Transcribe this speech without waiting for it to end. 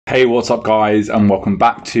Hey, what's up guys, and welcome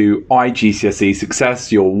back to IGCSE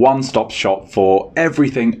Success, your one-stop shop for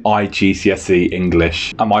everything IGCSE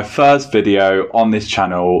English. And my first video on this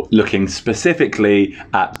channel looking specifically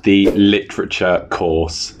at the literature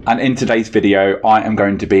course. And in today's video, I am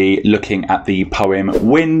going to be looking at the poem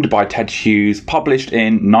Wind by Ted Hughes, published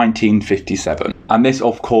in 1957. And this,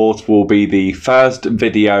 of course, will be the first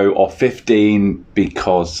video of 15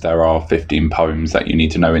 because there are 15 poems that you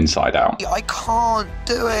need to know inside out. I can't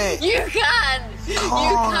do it. You can! You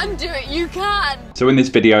can do it, you can! So in this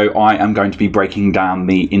video, I am going to be breaking down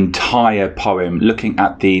the entire poem, looking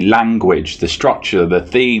at the language, the structure, the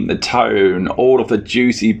theme, the tone, all of the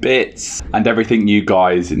juicy bits, and everything you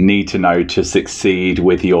guys need to know to succeed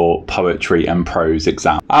with your poetry and prose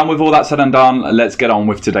exam. And with all that said and done, let's get on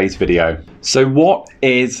with today's video. So what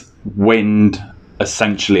is Wind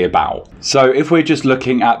essentially about? So if we're just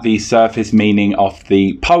looking at the surface meaning of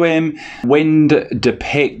the poem, wind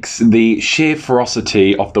depicts the sheer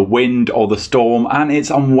ferocity of the wind or the storm and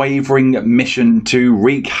its unwavering mission to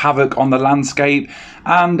wreak havoc on the landscape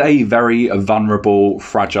and a very vulnerable,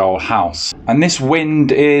 fragile house. And this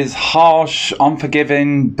wind is harsh,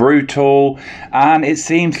 unforgiving, brutal, and it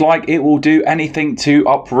seems like it will do anything to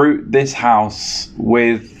uproot this house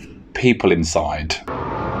with people inside.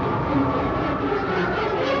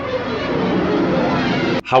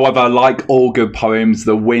 However, like all good poems,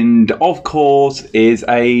 the wind, of course, is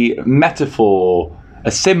a metaphor,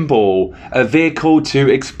 a symbol, a vehicle to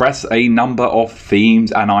express a number of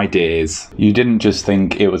themes and ideas. You didn't just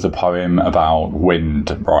think it was a poem about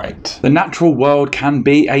wind, right? The natural world can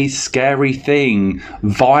be a scary thing,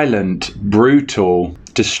 violent, brutal,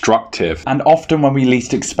 destructive, and often when we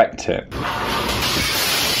least expect it.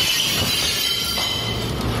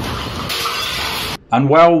 And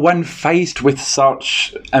well, when faced with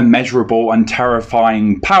such immeasurable and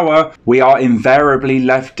terrifying power, we are invariably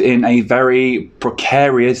left in a very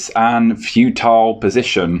precarious and futile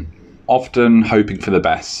position, often hoping for the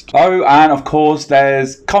best. Oh, and of course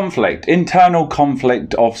there's conflict, internal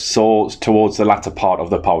conflict of sorts towards the latter part of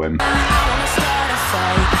the poem.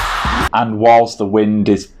 And whilst the wind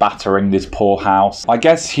is battering this poor house, I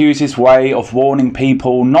guess Hughes' way of warning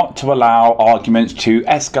people not to allow arguments to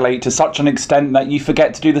escalate to such an extent that you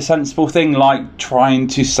forget to do the sensible thing like trying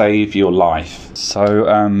to save your life. So,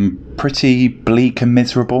 pretty bleak and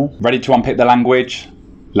miserable. Ready to unpick the language?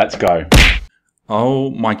 Let's go. Oh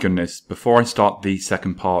my goodness, before I start the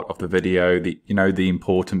second part of the video, the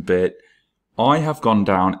important bit, I have gone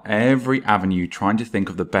down every avenue trying to think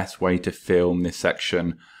of the best way to film this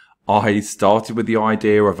section. I started with the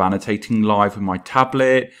idea of annotating live with my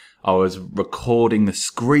tablet. I was recording the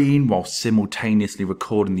screen while simultaneously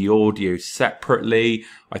recording the audio separately.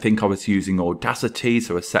 I think I was using Audacity,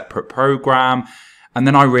 so a separate program. And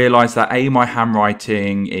then I realized that A, my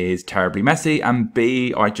handwriting is terribly messy, and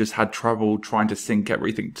B, I just had trouble trying to sync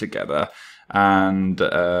everything together. And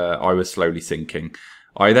I was slowly syncing.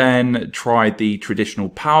 I then tried the traditional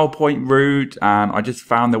PowerPoint route and I just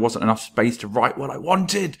found there wasn't enough space to write what I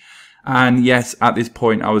wanted. And yes, at this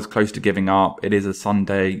point I was close to giving up. It is a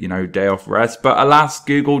Sunday, day off rest. But alas,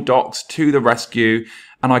 Google Docs to the rescue.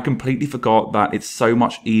 And I completely forgot that it's so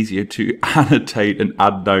much easier to annotate and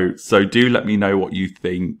add notes. So do let me know what you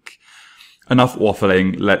think. Enough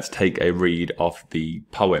waffling, let's take a read of the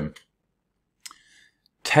poem.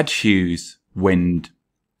 Ted Hughes, Wind.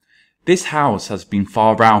 This house has been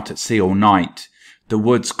far out at sea all night, the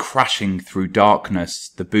woods crashing through darkness,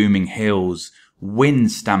 the booming hills,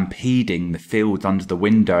 wind stampeding the fields under the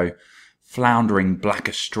window, floundering black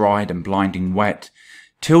astride and blinding wet,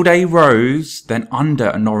 till day rose, then under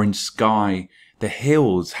an orange sky, the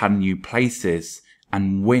hills had new places,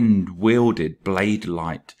 and wind wielded blade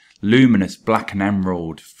light, luminous black and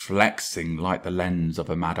emerald, flexing like the lens of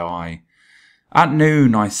a mad eye. At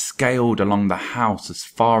noon I scaled along the house as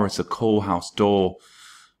far as the courthouse door.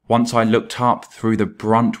 Once I looked up through the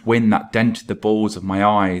brunt wind that dented the balls of my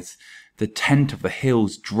eyes. The tent of the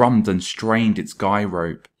hills drummed and strained its guy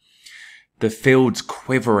rope. The fields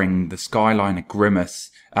quivering, the skyline a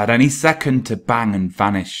grimace, at any second to bang and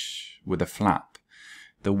vanish with a flap.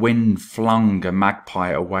 The wind flung a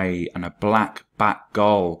magpie away and a black bat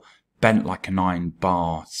gull bent like an iron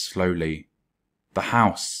bar slowly. The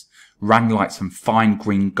house rang like some fine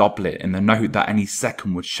green goblet in the note that any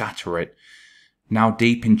second would shatter it. Now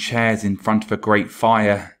deep in chairs in front of a great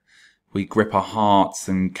fire, we grip our hearts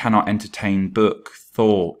and cannot entertain book,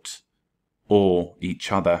 thought, or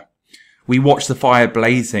each other. We watch the fire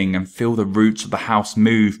blazing and feel the roots of the house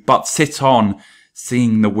move, but sit on,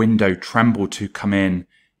 seeing the window tremble to come in,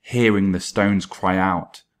 hearing the stones cry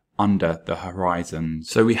out, under the horizon.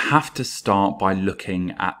 So we have to start by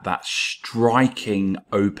looking at that striking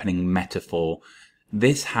opening metaphor.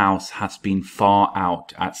 This house has been far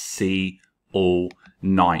out at sea all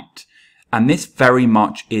night. And this very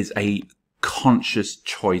much is a conscious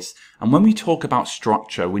choice. And when we talk about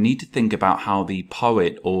structure, we need to think about how the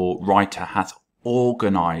poet or writer has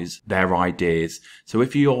organized their ideas. So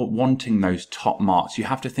if you're wanting those top marks, you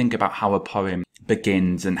have to think about how a poem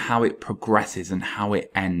begins and how it progresses and how it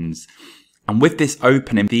ends. And with this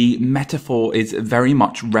opening, the metaphor is very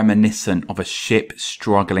much reminiscent of a ship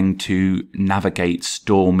struggling to navigate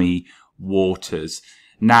stormy waters.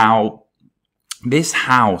 Now, this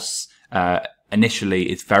house initially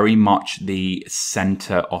is very much the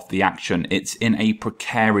center of the action. It's in a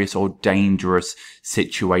precarious or dangerous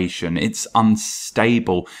situation. It's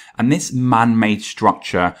unstable. And this man-made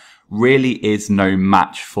structure really is no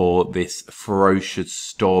match for this ferocious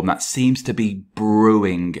storm that seems to be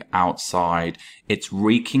brewing outside. It's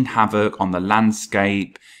wreaking havoc on the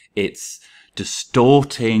landscape. It's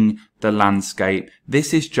distorting the landscape.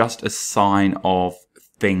 This is just a sign of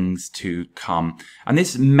things to come. And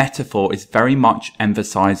this metaphor is very much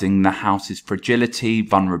emphasizing the house's fragility,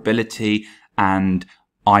 vulnerability, and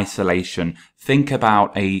isolation. Think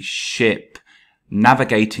about a ship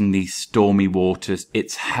navigating these stormy waters.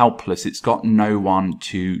 It's helpless. It's got no one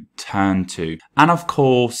to turn to. And of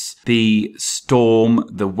course, the storm,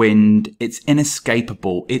 the wind, it's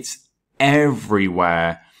inescapable. It's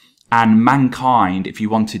everywhere. And mankind, if you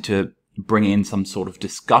wanted to bring in some sort of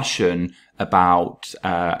discussion about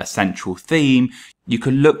a central theme, you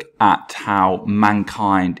could look at how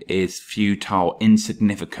mankind is futile,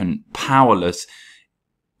 insignificant, powerless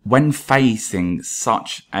when facing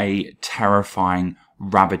such a terrifying,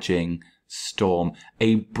 ravaging storm.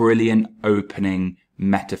 A brilliant opening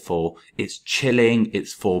metaphor. It's chilling,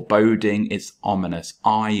 it's foreboding, it's ominous.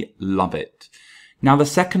 I love it. Now the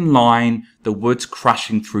second line, the woods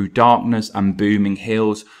crashing through darkness and booming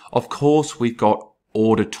hills. Of course, we've got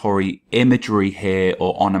auditory imagery here,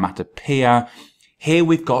 or onomatopoeia. Here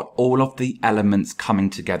we've got all of the elements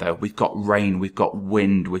coming together. We've got rain, we've got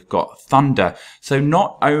wind, we've got thunder. So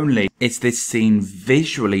not only is this scene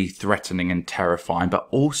visually threatening and terrifying, but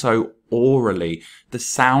also orally. The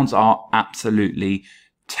sounds are absolutely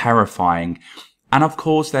terrifying. And of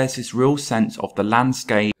course, there's this real sense of the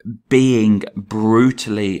landscape being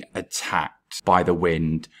brutally attacked by the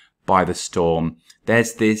wind, by the storm.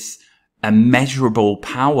 There's this immeasurable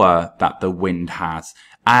power that the wind has,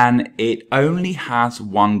 and it only has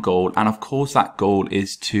one goal. And of course, that goal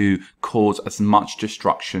is to cause as much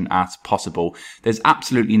destruction as possible. There's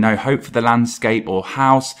absolutely no hope for the landscape or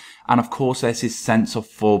house. And of course, there's this sense of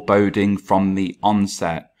foreboding from the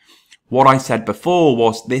onset. What I said before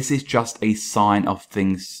was this is just a sign of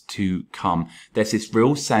things to come. There's this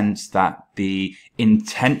real sense that the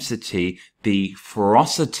intensity, the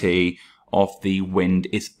ferocity of the wind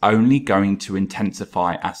is only going to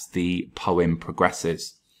intensify as the poem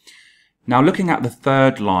progresses. Now looking at the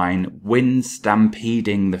third line, wind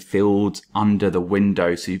stampeding the fields under the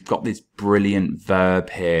window. So you've got this brilliant verb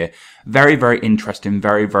here. Very, very interesting,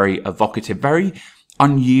 very, very evocative, very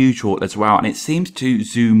unusual as well. And it seems to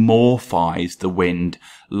zoomorphize the wind,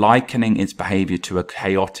 likening its behavior to a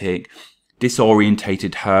chaotic,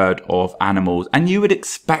 disorientated herd of animals. And you would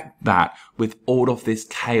expect that with all of this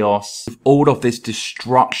chaos, with all of this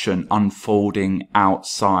destruction unfolding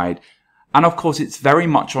outside. And of course, it's very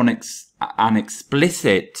much on an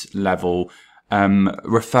explicit level,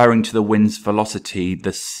 referring to the wind's velocity,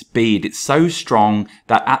 the speed. It's so strong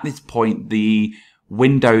that at this point, the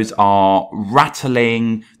windows are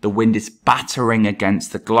rattling, the wind is battering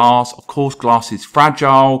against the glass. Of course, glass is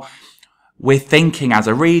fragile. We're thinking as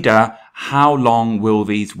a reader, how long will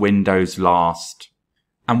these windows last?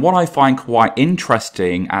 And what I find quite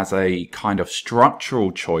interesting as a kind of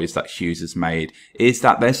structural choice that Hughes has made is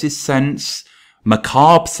that there's this sense,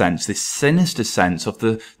 macabre sense, this sinister sense of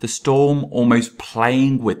the storm almost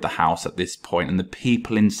playing with the house at this point, and the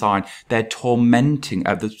people inside, they're tormenting,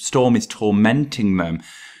 the storm is tormenting them.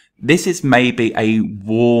 This is maybe a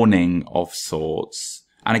warning of sorts.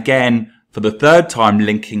 And again, for the third time,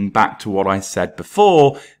 linking back to what I said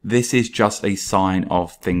before, this is just a sign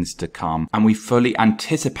of things to come. And we fully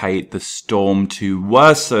anticipate the storm to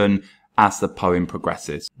worsen as the poem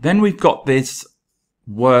progresses. Then we've got this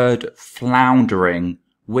word floundering,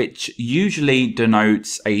 which usually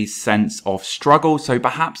denotes a sense of struggle. So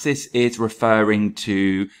perhaps this is referring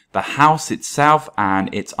to the house itself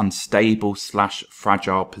and its unstable /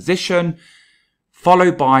 fragile position.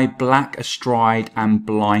 followed by black astride and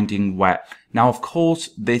blinding wet. Now, of course,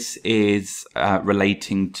 this is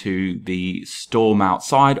relating to the storm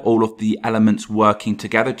outside, all of the elements working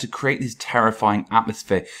together to create this terrifying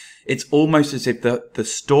atmosphere. It's almost as if the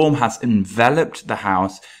storm has enveloped the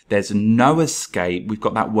house. There's no escape. We've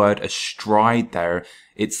got that word astride there.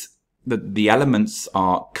 It's the elements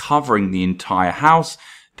are covering the entire house.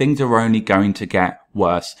 Things are only going to get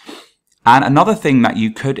worse. And another thing that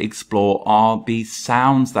you could explore are the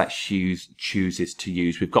sounds that Hughes chooses to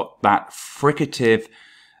use. We've got that fricative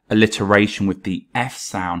alliteration with the F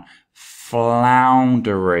sound, floundering,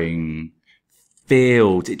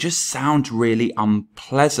 fields. It just sounds really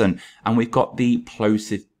unpleasant. And we've got the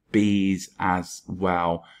plosive B's as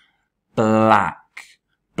well. Black,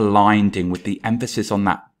 blinding, with the emphasis on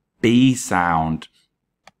that B sound.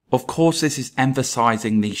 Of course, this is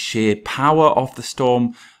emphasizing the sheer power of the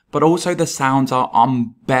storm, but also the sounds are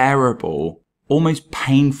unbearable, almost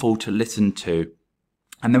painful to listen to.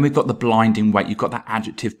 And then we've got the blinding wet. You've got that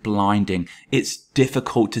adjective blinding. It's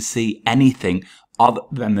difficult to see anything other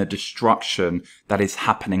than the destruction that is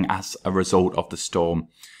happening as a result of the storm.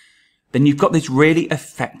 Then you've got this really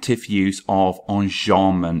effective use of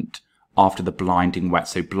enjambment after the blinding wet.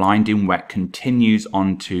 So blinding wet continues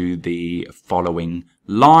on to the following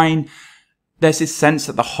line. There's this sense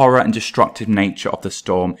that the horror and destructive nature of the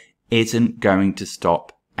storm isn't going to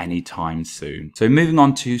stop anytime soon. So moving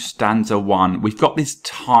on to stanza 1, we've got this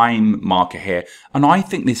time marker here. And I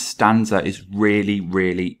think this stanza is really,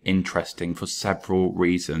 really interesting for several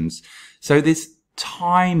reasons. So this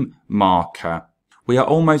time marker, we are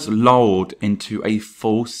almost lulled into a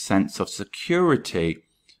false sense of security.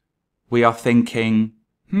 We are thinking,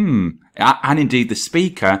 and indeed the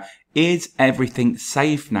speaker, is everything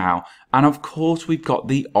safe now? And of course, we've got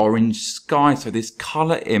the orange sky. So this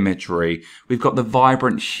color imagery, we've got the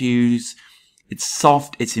vibrant hues. It's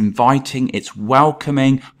soft, it's inviting, it's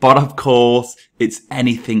welcoming, but of course, it's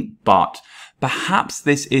anything but. Perhaps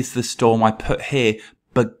this is the storm I put here,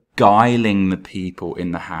 beguiling the people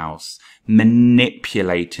in the house,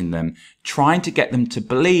 manipulating them, trying to get them to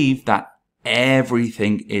believe that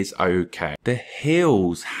everything is okay. The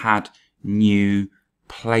hills had new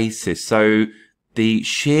places. So the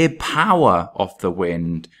sheer power of the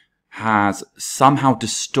wind has somehow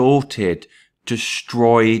distorted,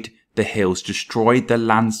 destroyed the hills, destroyed the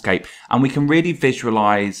landscape. And we can really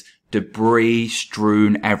visualize debris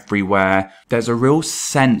strewn everywhere. There's a real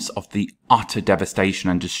sense of the utter devastation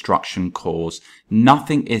and destruction caused.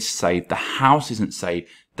 Nothing is safe. The house isn't safe.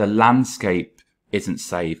 The landscape isn't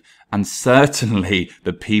safe. And certainly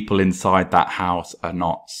the people inside that house are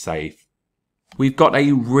not safe. We've got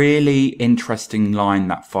a really interesting line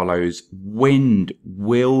that follows. Wind,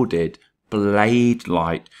 wielded, blade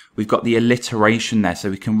light. We've got the alliteration there, so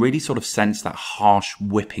we can really sort of sense that harsh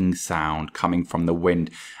whipping sound coming from the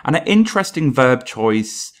wind. And an interesting verb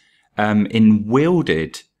choice in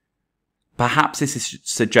wielded. Perhaps this is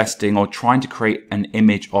suggesting or trying to create an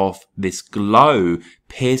image of this glow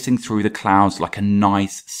piercing through the clouds like a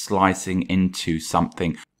knife slicing into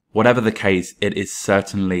something. Whatever the case, it is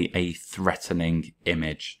certainly a threatening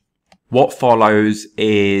image. What follows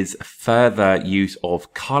is further use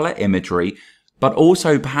of color imagery, but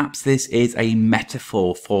also perhaps this is a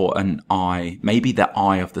metaphor for an eye, maybe the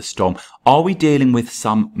eye of the storm. Are we dealing with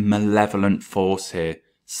some malevolent force here?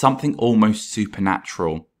 Something almost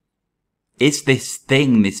supernatural? Is this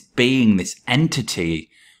thing, this being, this entity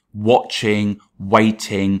watching,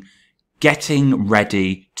 waiting, getting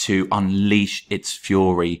ready to unleash its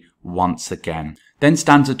fury once again? Then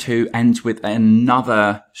stanza 2 ends with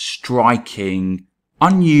another striking,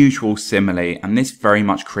 unusual simile, and this very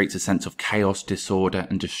much creates a sense of chaos, disorder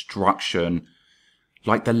and destruction,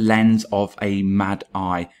 like the lens of a mad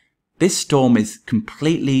eye. This storm is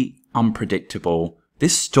completely unpredictable.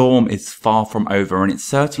 This storm is far from over, and it's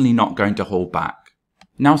certainly not going to hold back.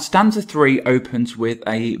 Now, stanza 3 opens with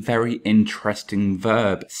a very interesting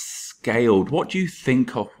verb, scaled. What do you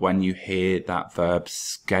think of when you hear that verb,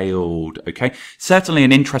 scaled? Okay, certainly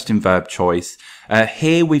an interesting verb choice.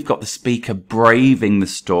 Here we've got the speaker braving the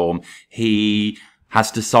storm. He has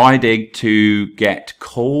decided to get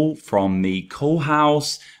coal from the coal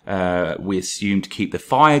house. We assume to keep the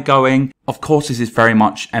fire going. Of course, this is very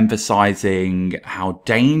much emphasizing how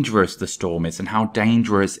dangerous the storm is and how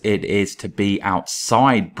dangerous it is to be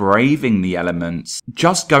outside, braving the elements.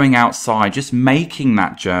 Just going outside, just making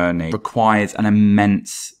that journey requires an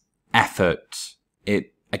immense effort.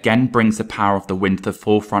 It again brings the power of the wind to the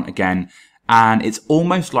forefront again. And it's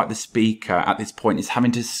almost like the speaker at this point is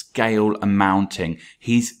having to scale a mountain.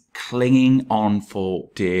 He's clinging on for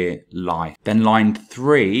dear life. Then line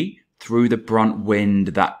 3 through the brunt wind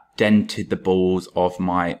that dented the balls of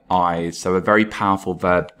my eyes. So a very powerful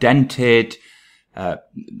verb, dented, a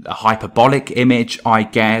hyperbolic image, I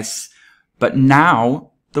guess. But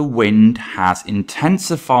now the wind has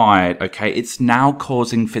intensified, okay? It's now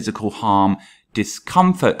causing physical harm,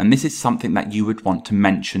 discomfort, and this is something that you would want to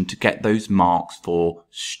mention to get those marks for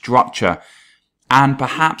structure. And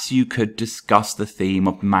perhaps you could discuss the theme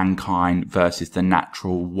of mankind versus the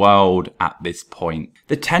natural world at this point.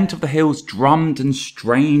 The tent of the hills drummed and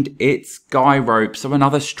strained its guy rope. So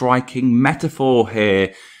another striking metaphor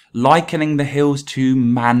here, likening the hills to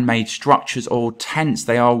man-made structures or tents.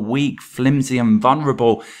 They are weak, flimsy and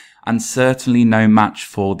vulnerable, and certainly no match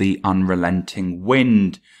for the unrelenting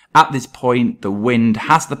wind. At this point, the wind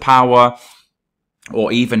has the power,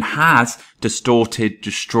 or even has distorted,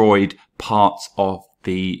 destroyed parts of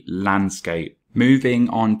the landscape. Moving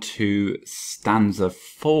on to stanza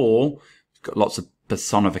 4, we've got lots of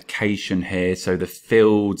personification here. So the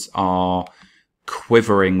fields are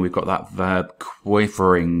quivering. We've got that verb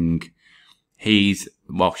quivering. Hughes,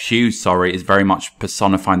 is very much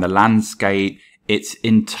personifying the landscape. It's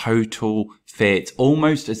in total fear. It's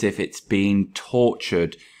almost as if it's being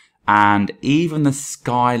tortured. And even the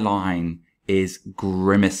skyline is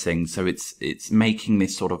grimacing. So it's making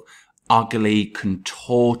this sort of ugly,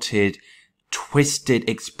 contorted, twisted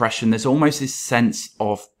expression. There's almost this sense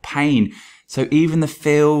of pain. So even the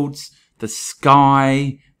fields, the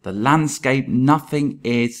sky, the landscape, nothing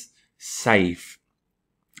is safe.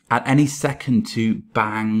 At any second to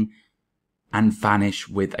bang and vanish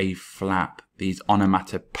with a flap. These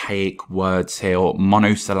onomatopoeic words here, or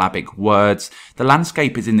monosyllabic words. The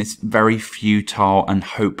landscape is in this very futile and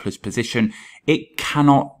hopeless position. It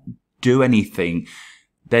cannot do anything.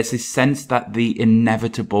 There's this sense that the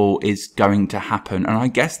inevitable is going to happen. And I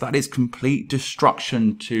guess that is complete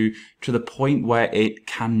destruction to the point where it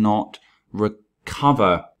cannot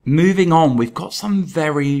recover. Moving on, we've got some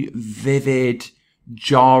very vivid,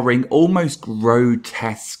 jarring, almost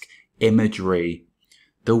grotesque imagery.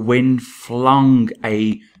 The wind flung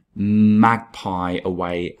a magpie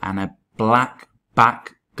away, and a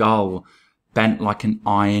black-back gull bent like an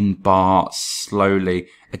iron bar slowly.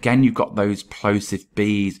 Again, you've got those plosive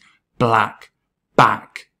B's.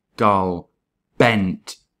 Black-back gull,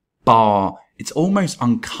 bent, bar. It's almost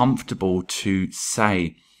uncomfortable to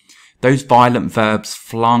say. Those violent verbs,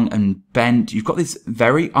 flung and bent. You've got this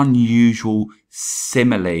very unusual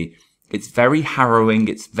simile. It's very harrowing.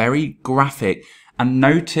 It's very graphic. And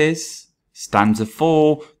notice, stanza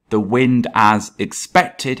 4, the wind, as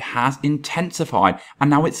expected, has intensified.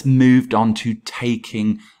 And now it's moved on to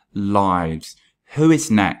taking lives. Who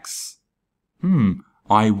is next?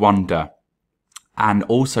 I wonder. And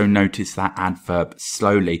also notice that adverb,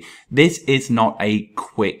 slowly. This is not a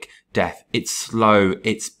quick death. It's slow.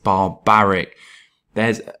 It's barbaric.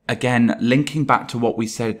 There's, again, linking back to what we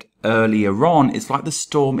said earlier on, it's like the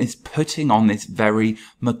storm is putting on this very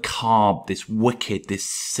macabre, this wicked, this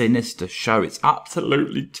sinister show. It's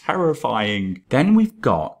absolutely terrifying. Then we've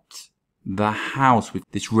got the house with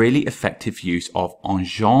this really effective use of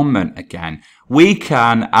enjambment again. We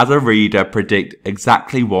can, as a reader, predict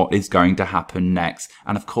exactly what is going to happen next.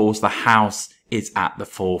 And of course, the house is at the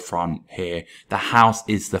forefront here. The house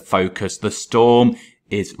is the focus. The storm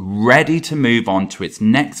is ready to move on to its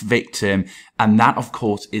next victim, and that of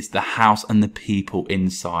course is the house and the people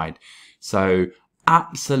inside. So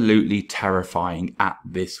absolutely terrifying at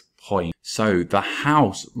this point. So the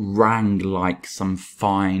house rang like some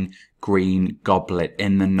fine green goblet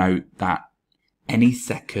in the note that any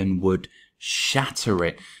second would shatter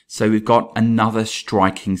it. So we've got another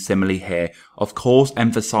striking simile here, of course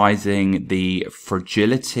emphasizing the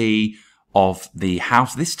fragility of the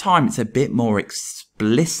house. This time it's a bit more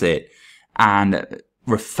explicit and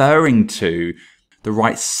referring to the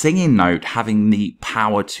right singing note having the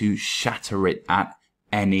power to shatter it at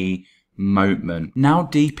any moment. Now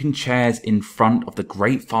deep in chairs in front of the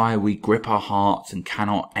great fire, we grip our hearts and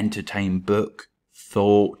cannot entertain book,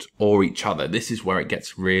 thought, or each other. This is where it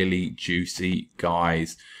gets really juicy,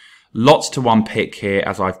 guys. Lots to unpick here,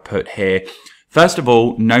 as I've put here. First of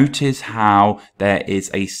all, notice how there is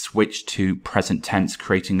a switch to present tense,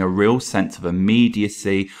 creating a real sense of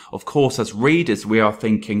immediacy. Of course, as readers, we are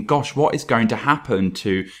thinking, gosh, what is going to happen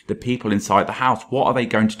to the people inside the house? What are they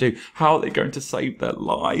going to do? How are they going to save their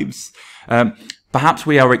lives? Perhaps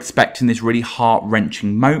we are expecting this really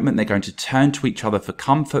heart-wrenching moment. They're going to turn to each other for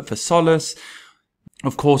comfort, for solace.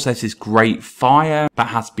 Of course, there's this great fire that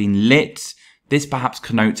has been lit. This perhaps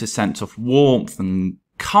connotes a sense of warmth and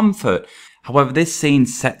comfort. However, this scene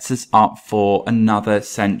sets us up for another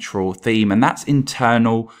central theme, and that's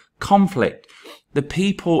internal conflict. The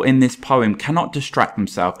people in this poem cannot distract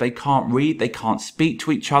themselves. They can't read, they can't speak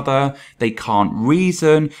to each other, they can't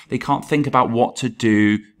reason, they can't think about what to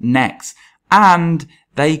do next. And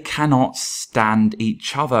they cannot stand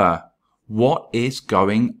each other. What is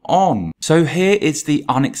going on? So here is the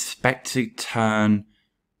unexpected turn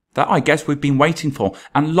that I guess we've been waiting for.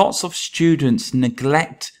 And lots of students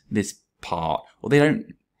neglect this part, or they don't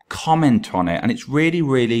comment on it. And it's really,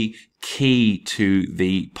 really key to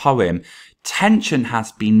the poem. Tension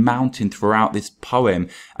has been mounting throughout this poem.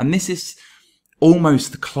 And this is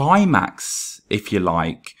almost the climax, if you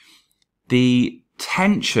like. The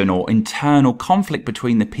tension or internal conflict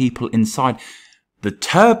between the people inside. The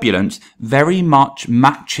turbulence very much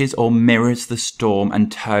matches or mirrors the storm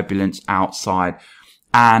and turbulence outside.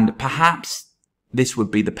 And perhaps this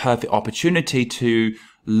would be the perfect opportunity to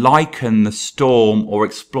liken the storm or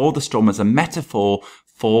explore the storm as a metaphor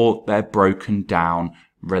for their broken down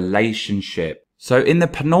relationship. So in the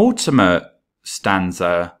penultimate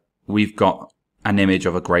stanza, we've got an image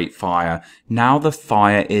of a great fire. Now the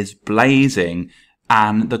fire is blazing,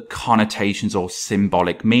 and the connotations or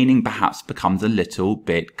symbolic meaning perhaps becomes a little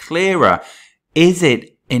bit clearer. Is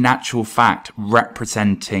it in actual fact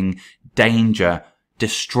representing danger,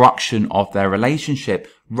 destruction of their relationship,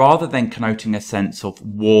 rather than connoting a sense of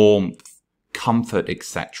warmth, comfort,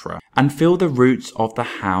 etc.? And feel the roots of the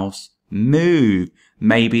house move.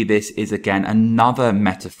 Maybe this is again another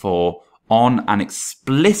metaphor on an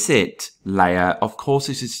explicit layer. Of course,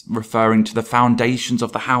 this is referring to the foundations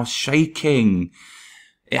of the house shaking.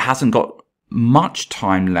 It hasn't got much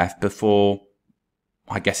time left before,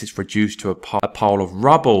 I guess, it's reduced to a pile of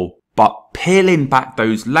rubble. But peeling back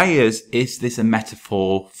those layers, is this a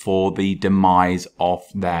metaphor for the demise of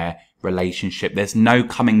their relationship? There's no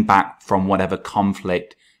coming back from whatever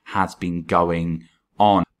conflict has been going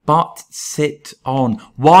on. But sit on.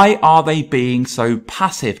 Why are they being so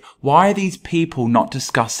passive? Why are these people not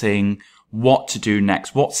discussing what to do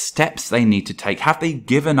next, what steps they need to take? Have they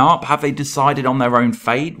given up? Have they decided on their own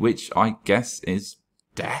fate, which I guess is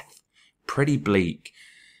death? Pretty bleak.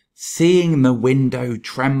 Seeing the window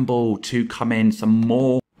tremble to come in, some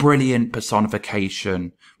more brilliant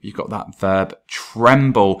personification. You've got that verb,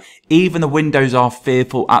 tremble. Even the windows are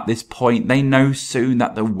fearful at this point. They know soon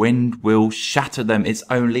that the wind will shatter them. It's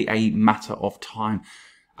only a matter of time.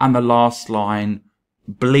 And the last line,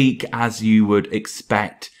 bleak as you would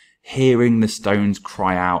expect, hearing the stones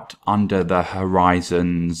cry out under the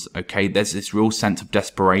horizons. Okay, there's this real sense of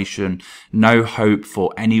desperation, no hope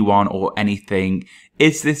for anyone or anything.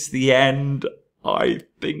 Is this the end? I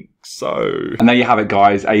think so. And there you have it,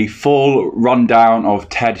 guys, a full rundown of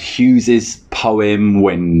Ted Hughes's poem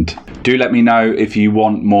Wind. Do let me know if you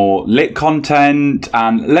want more lit content,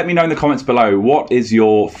 and let me know in the comments below, what is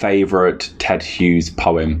your favourite Ted Hughes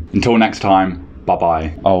poem? Until next time,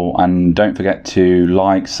 bye-bye. Oh, and don't forget to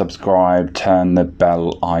like, subscribe, turn the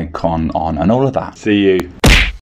bell icon on and all of that. See you.